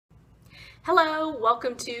Hello,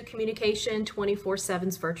 welcome to Communication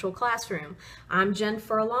 24/7's virtual classroom. I'm Jen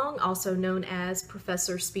Furlong, also known as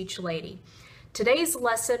Professor Speech Lady. Today's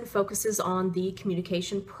lesson focuses on the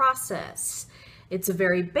communication process. It's a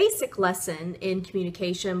very basic lesson in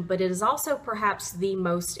communication, but it is also perhaps the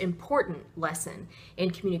most important lesson in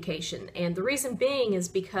communication. And the reason being is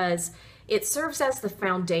because it serves as the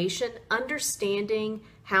foundation, understanding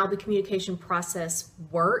how the communication process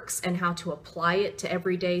works and how to apply it to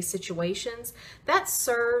everyday situations. That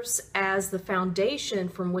serves as the foundation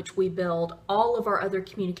from which we build all of our other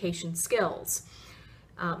communication skills.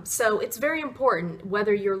 So it's very important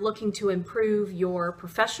whether you're looking to improve your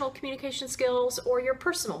professional communication skills or your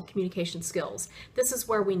personal communication skills. This is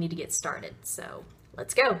where we need to get started. So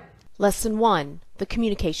let's go. Lesson 1, the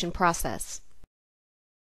communication process.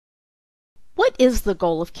 What is the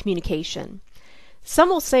goal of communication? Some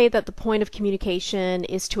will say that the point of communication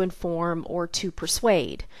is to inform or to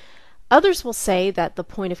persuade. Others will say that the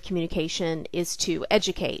point of communication is to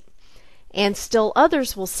educate. And still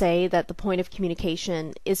others will say that the point of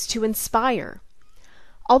communication is to inspire.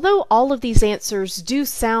 Although all of these answers do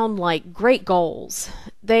sound like great goals,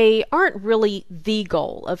 they aren't really the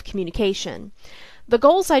goal of communication. The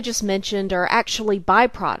goals I just mentioned are actually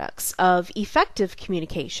byproducts of effective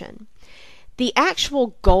communication. The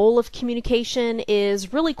actual goal of communication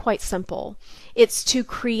is really quite simple. It's to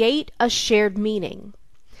create a shared meaning.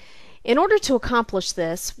 In order to accomplish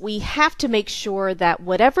this, we have to make sure that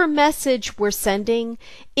whatever message we're sending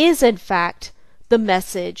is in fact the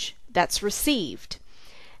message that's received.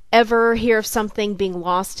 Ever hear of something being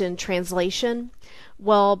lost in translation?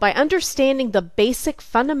 Well, by understanding the basic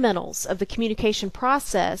fundamentals of the communication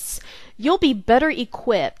process, you'll be better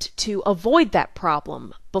equipped to avoid that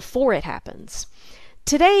problem before it happens.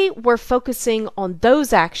 Today, we're focusing on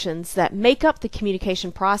those actions that make up the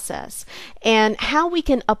communication process and how we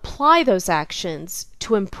can apply those actions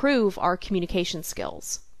to improve our communication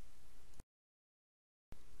skills.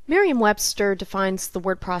 Merriam-Webster defines the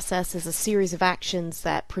word process as a series of actions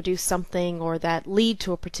that produce something or that lead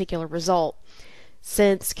to a particular result.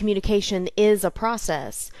 Since communication is a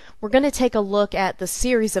process, we're going to take a look at the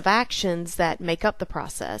series of actions that make up the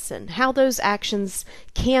process and how those actions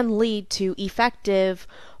can lead to effective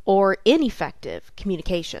or ineffective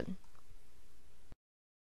communication.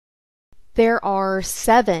 There are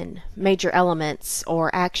 7 major elements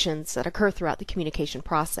or actions that occur throughout the communication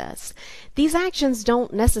process. These actions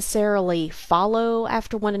don't necessarily follow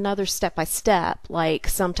after one another step by step, like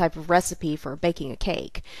some type of recipe for baking a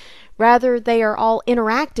cake. Rather, they are all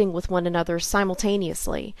interacting with one another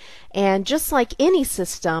simultaneously. And just like any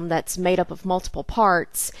system that's made up of multiple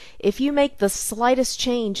parts, if you make the slightest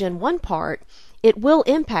change in one part, it will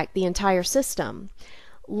impact the entire system.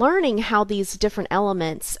 Learning how these different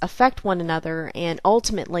elements affect one another and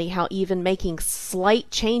ultimately how even making slight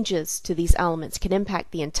changes to these elements can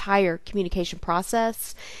impact the entire communication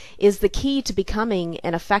process is the key to becoming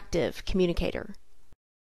an effective communicator.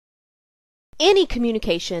 Any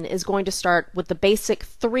communication is going to start with the basic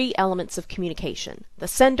 3 elements of communication: the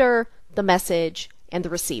sender, the message, and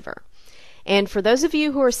the receiver. And for those of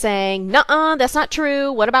you who are saying, "Nuh-uh, that's not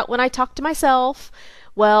true, what about when I talk to myself?"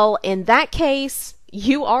 Well, in that case,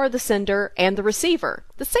 you are the sender and the receiver.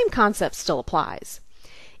 The same concept still applies.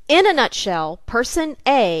 In a nutshell, person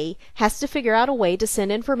A has to figure out a way to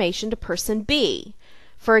send information to person B.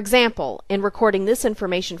 For example, in recording this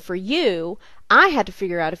information for you, I had to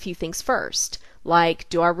figure out a few things first, like,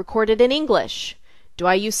 do I record it in English? Do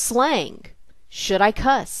I use slang? Should I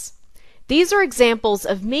cuss? These are examples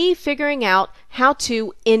of me figuring out how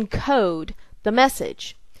to encode the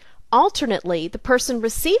message. Alternately, the person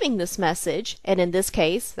receiving this message, and in this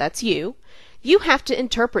case, that's you have to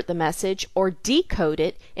interpret the message or decode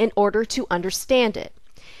it in order to understand it.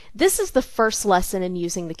 This is the first lesson in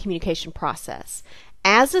using the communication process.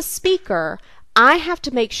 As a speaker, I have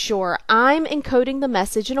to make sure I'm encoding the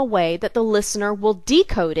message in a way that the listener will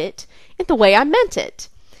decode it in the way I meant it.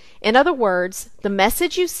 In other words, the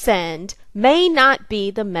message you send may not be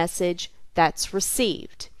the message that's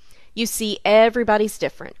received. You see, everybody's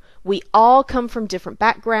different. We all come from different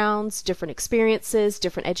backgrounds, different experiences,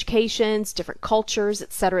 different educations, different cultures,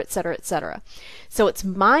 etc., etc., etc. So it's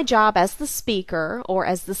my job as the speaker or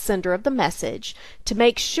as the sender of the message to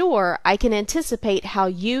make sure I can anticipate how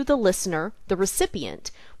you, the listener, the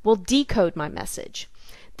recipient, will decode my message.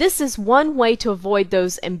 This is one way to avoid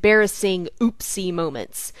those embarrassing oopsie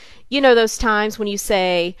moments. You know those times when you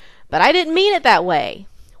say, "But I didn't mean it that way."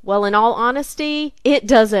 Well, in all honesty, it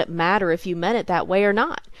doesn't matter if you meant it that way or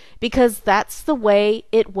not, because that's the way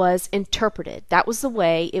it was interpreted. That was the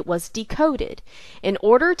way it was decoded. In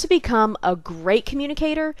order to become a great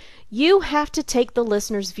communicator, you have to take the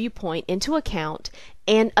listener's viewpoint into account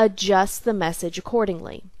and adjust the message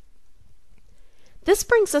accordingly. This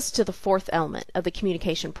brings us to the fourth element of the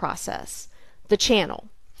communication process, the channel.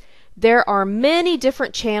 There are many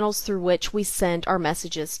different channels through which we send our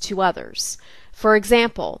messages to others. For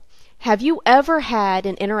example, have you ever had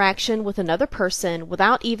an interaction with another person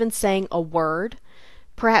without even saying a word?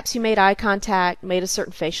 Perhaps you made eye contact, made a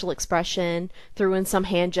certain facial expression, threw in some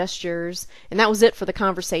hand gestures, and that was it for the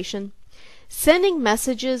conversation. Sending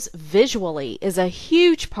messages visually is a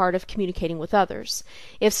huge part of communicating with others.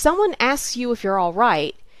 If someone asks you if you're all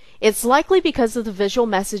right, it's likely because of the visual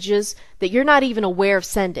messages that you're not even aware of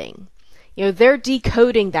sending. You know, they're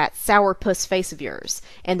decoding that sourpuss face of yours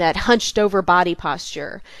and that hunched over body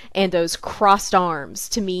posture and those crossed arms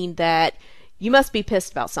to mean that you must be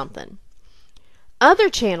pissed about something. Other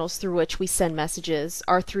channels through which we send messages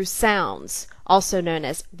are through sounds, also known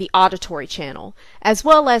as the auditory channel, as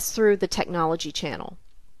well as through the technology channel.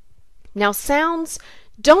 Now, sounds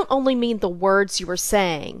don't only mean the words you are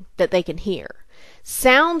saying that they can hear.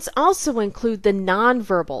 Sounds also include the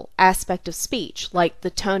nonverbal aspect of speech, like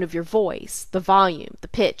the tone of your voice, the volume, the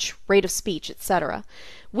pitch, rate of speech, etc.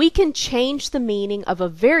 We can change the meaning of a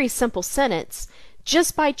very simple sentence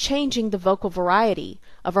just by changing the vocal variety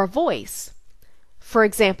of our voice. For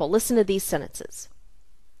example, listen to these sentences.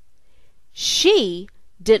 She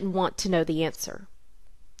didn't want to know the answer.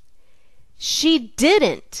 She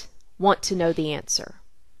didn't want to know the answer.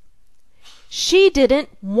 She didn't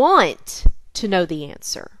want to know the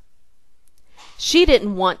answer. She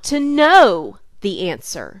didn't want to know the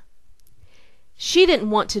answer. She didn't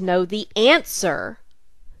want to know the answer.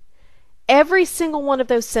 Every single one of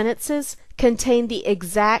those sentences contain the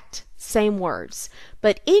exact same words,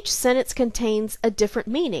 but each sentence contains a different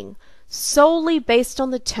meaning, solely based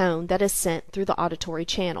on the tone that is sent through the auditory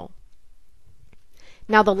channel.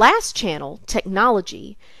 Now, the last channel,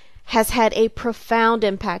 technology, has had a profound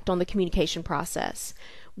impact on the communication process.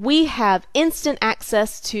 We have instant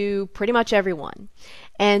access to pretty much everyone.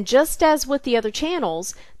 And just as with the other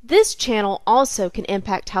channels, this channel also can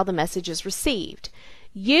impact how the message is received.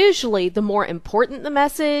 Usually, the more important the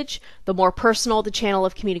message, the more personal the channel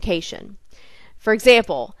of communication. For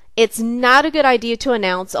example, it's not a good idea to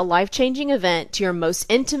announce a life-changing event to your most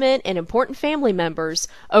intimate and important family members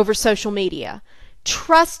over social media.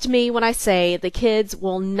 Trust me when I say the kids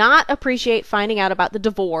will not appreciate finding out about the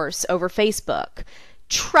divorce over Facebook.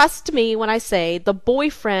 Trust me when I say the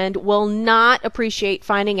boyfriend will not appreciate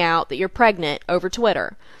finding out that you're pregnant over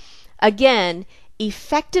Twitter. Again,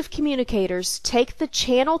 effective communicators take the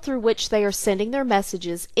channel through which they are sending their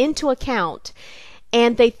messages into account,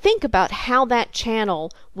 and they think about how that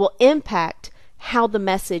channel will impact how the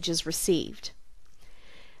message is received.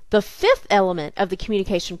 The fifth element of the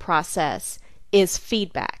communication process is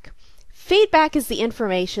feedback. Feedback is the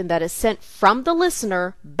information that is sent from the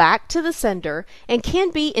listener back to the sender and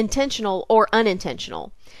can be intentional or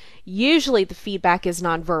unintentional. Usually the feedback is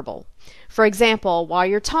nonverbal. For example, while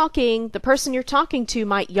you're talking, the person you're talking to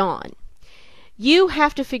might yawn. You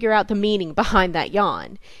have to figure out the meaning behind that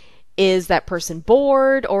yawn. Is that person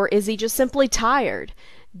bored, or is he just simply tired?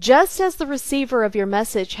 Just as the receiver of your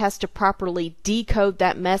message has to properly decode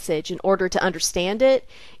that message in order to understand it,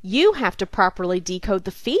 you have to properly decode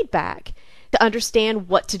the feedback to understand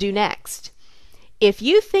what to do next. If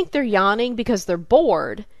you think they're yawning because they're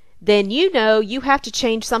bored, then you know you have to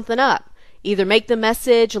change something up. Either make the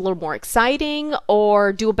message a little more exciting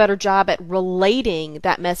or do a better job at relating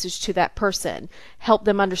that message to that person. Help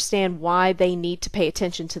them understand why they need to pay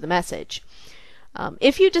attention to the message.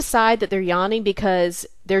 If you decide that they're yawning because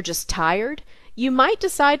they're just tired, you might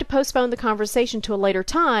decide to postpone the conversation to a later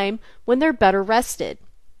time when they're better rested.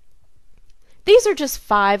 These are just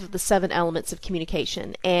 5 of the 7 elements of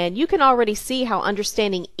communication, and you can already see how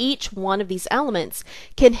understanding each one of these elements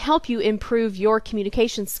can help you improve your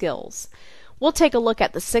communication skills. We'll take a look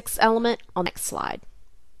at the 6th element on the next slide.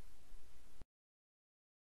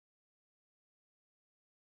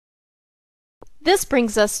 This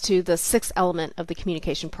brings us to the 6th element of the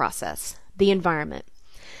communication process, the environment.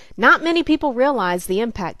 Not many people realize the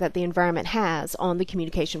impact that the environment has on the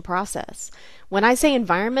communication process. When I say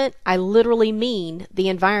environment, I literally mean the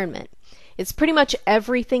environment. It's pretty much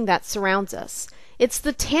everything that surrounds us. It's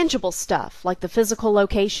the tangible stuff, like the physical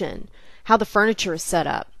location, how the furniture is set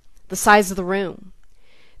up, the size of the room.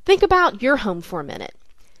 Think about your home for a minute.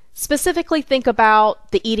 Specifically, think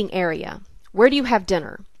about the eating area. Where do you have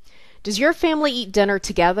dinner? Does your family eat dinner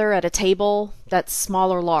together at a table that's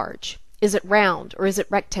small or large? Is it round or is it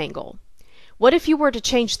rectangle? What if you were to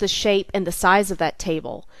change the shape and the size of that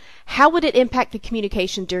table? How would it impact the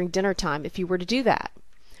communication during dinner time if you were to do that?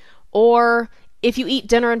 Or if you eat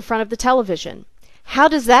dinner in front of the television, how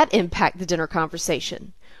does that impact the dinner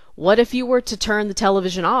conversation? What if you were to turn the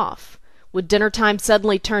television off? Would dinner time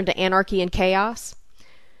suddenly turn to anarchy and chaos?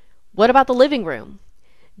 What about the living room?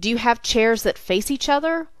 Do you have chairs that face each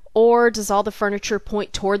other, or does all the furniture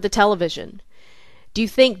point toward the television? Do you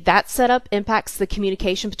think that setup impacts the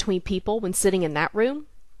communication between people when sitting in that room?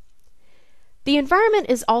 The environment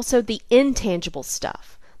is also the intangible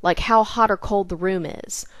stuff, like how hot or cold the room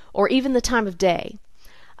is, or even the time of day.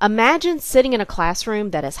 Imagine sitting in a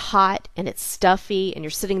classroom that is hot and it's stuffy and you're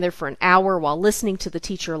sitting there for an hour while listening to the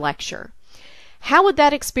teacher lecture. How would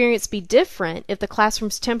that experience be different if the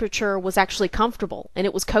classroom's temperature was actually comfortable and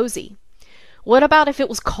it was cozy? What about if it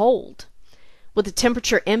was cold? Would the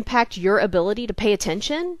temperature impact your ability to pay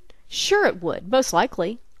attention? Sure it would, most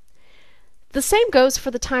likely. The same goes for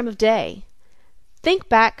the time of day. Think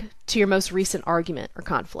back to your most recent argument or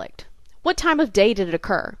conflict. What time of day did it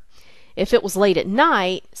occur? If it was late at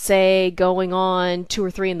night, say going on 2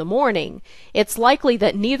 or 3 in the morning, it's likely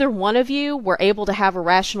that neither one of you were able to have a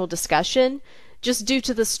rational discussion just due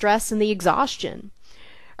to the stress and the exhaustion.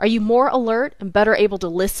 Are you more alert and better able to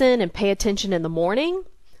listen and pay attention in the morning?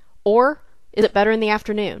 Or is it better in the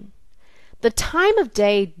afternoon? The time of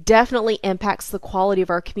day definitely impacts the quality of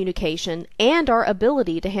our communication and our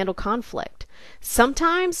ability to handle conflict.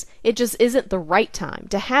 Sometimes it just isn't the right time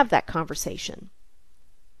to have that conversation.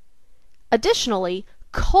 Additionally,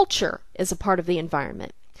 culture is a part of the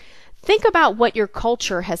environment. Think about what your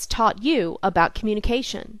culture has taught you about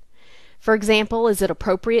communication. For example, is it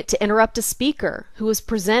appropriate to interrupt a speaker who is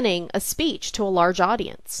presenting a speech to a large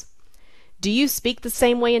audience? Do you speak the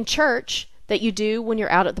same way in church that you do when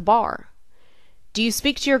you're out at the bar? Do you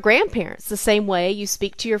speak to your grandparents the same way you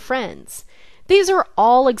speak to your friends? These are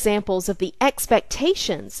all examples of the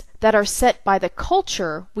expectations that are set by the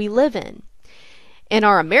culture we live in. In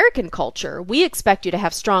our American culture, we expect you to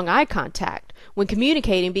have strong eye contact when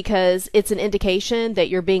communicating because it's an indication that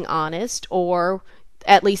you're being honest, or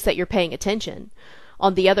at least that you're paying attention.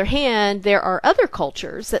 On the other hand, there are other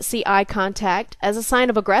cultures that see eye contact as a sign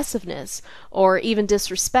of aggressiveness or even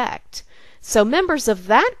disrespect. So members of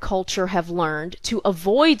that culture have learned to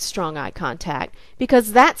avoid strong eye contact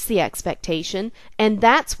because that's the expectation and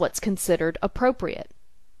that's what's considered appropriate.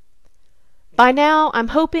 By now, I'm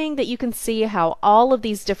hoping that you can see how all of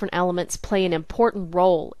these different elements play an important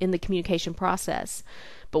role in the communication process.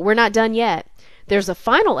 But we're not done yet. There's a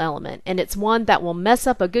final element, and it's one that will mess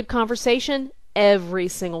up a good conversation every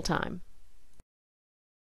single time.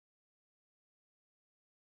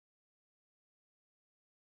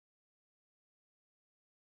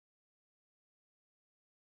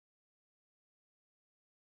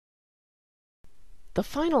 The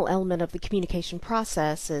final element of the communication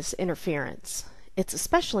process is interference. It's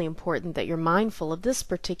especially important that you're mindful of this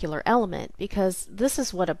particular element because this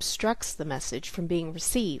is what obstructs the message from being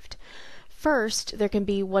received. First, there can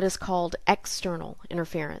be what is called external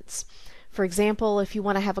interference. For example, if you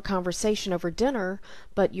want to have a conversation over dinner,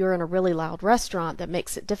 but you're in a really loud restaurant that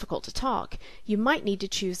makes it difficult to talk, you might need to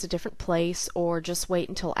choose a different place or just wait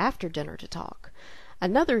until after dinner to talk.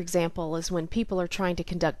 Another example is when people are trying to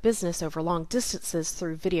conduct business over long distances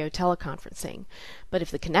through video teleconferencing. But if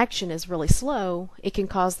the connection is really slow, it can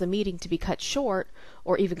cause the meeting to be cut short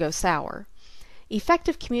or even go sour.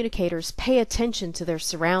 Effective communicators pay attention to their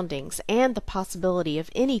surroundings and the possibility of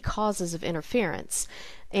any causes of interference,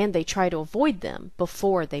 and they try to avoid them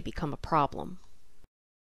before they become a problem.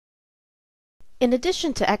 In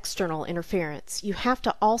addition to external interference, you have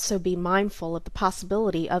to also be mindful of the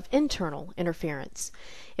possibility of internal interference.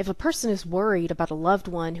 If a person is worried about a loved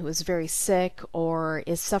one who is very sick or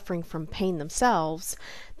is suffering from pain themselves,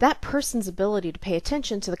 that person's ability to pay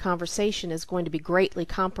attention to the conversation is going to be greatly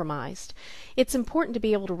compromised. It's important to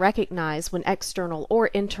be able to recognize when external or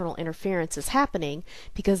internal interference is happening,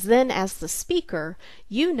 because then as the speaker,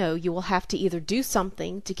 you know you will have to either do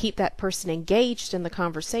something to keep that person engaged in the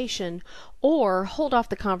conversation or hold off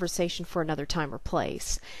the conversation for another time or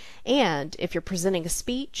place. And if you're presenting a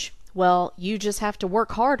speech, well, you just have to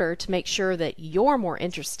work harder to make sure that you're more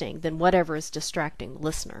interesting than whatever is distracting the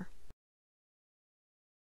listener.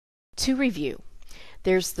 To review,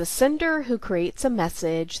 there's the sender who creates a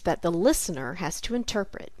message that the listener has to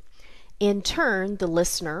interpret. In turn, the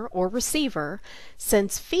listener or receiver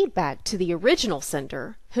sends feedback to the original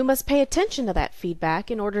sender, who must pay attention to that feedback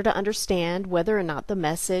in order to understand whether or not the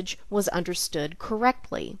message was understood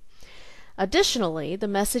correctly. Additionally, the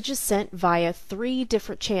message is sent via 3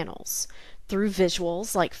 different channels: through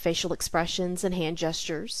visuals like facial expressions and hand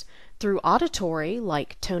gestures, through auditory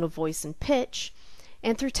like tone of voice and pitch,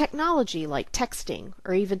 and through technology like texting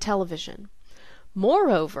or even television.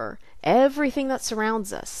 Moreover, everything that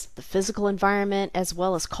surrounds us, the physical environment as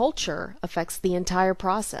well as culture, affects the entire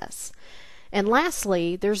process. And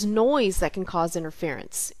lastly, there's noise that can cause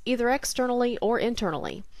interference, either externally or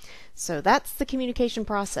internally. So that's the communication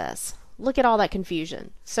process. Look at all that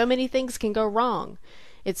confusion. So many things can go wrong.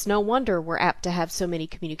 It's no wonder we're apt to have so many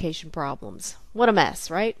communication problems. What a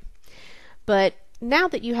mess, right? But now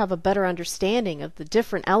that you have a better understanding of the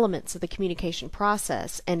different elements of the communication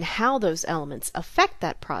process and how those elements affect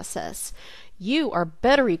that process, you are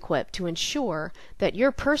better equipped to ensure that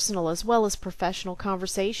your personal as well as professional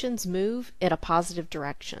conversations move in a positive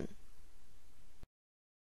direction.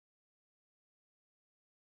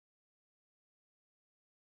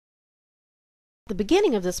 At the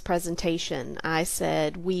beginning of this presentation, I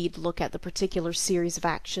said we'd look at the particular series of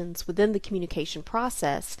actions within the communication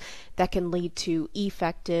process that can lead to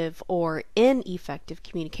effective or ineffective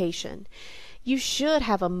communication. You should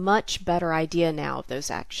have a much better idea now of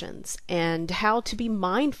those actions and how to be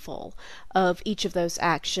mindful of each of those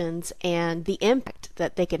actions and the impact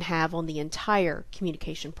that they can have on the entire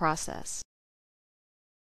communication process.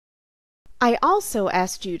 I also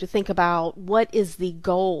asked you to think about what is the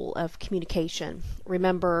goal of communication.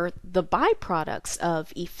 Remember, the byproducts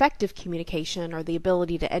of effective communication are the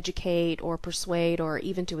ability to educate or persuade or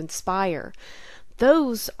even to inspire.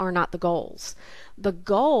 Those are not the goals. The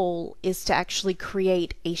goal is to actually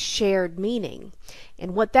create a shared meaning.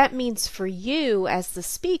 And what that means for you as the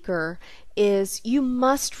speaker is you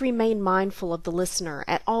must remain mindful of the listener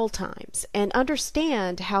at all times and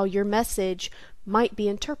understand how your message might be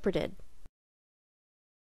interpreted.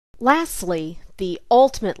 Lastly, the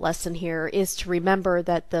ultimate lesson here is to remember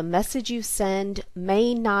that the message you send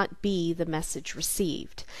may not be the message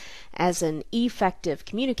received. As an effective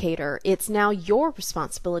communicator, it's now your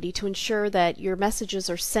responsibility to ensure that your messages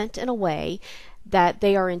are sent in a way that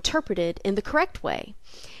they are interpreted in the correct way.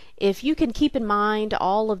 If you can keep in mind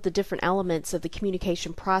all of the different elements of the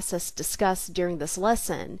communication process discussed during this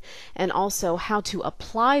lesson, and also how to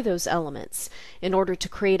apply those elements in order to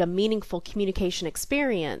create a meaningful communication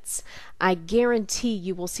experience, I guarantee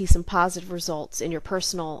you will see some positive results in your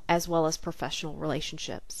personal as well as professional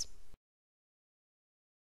relationships.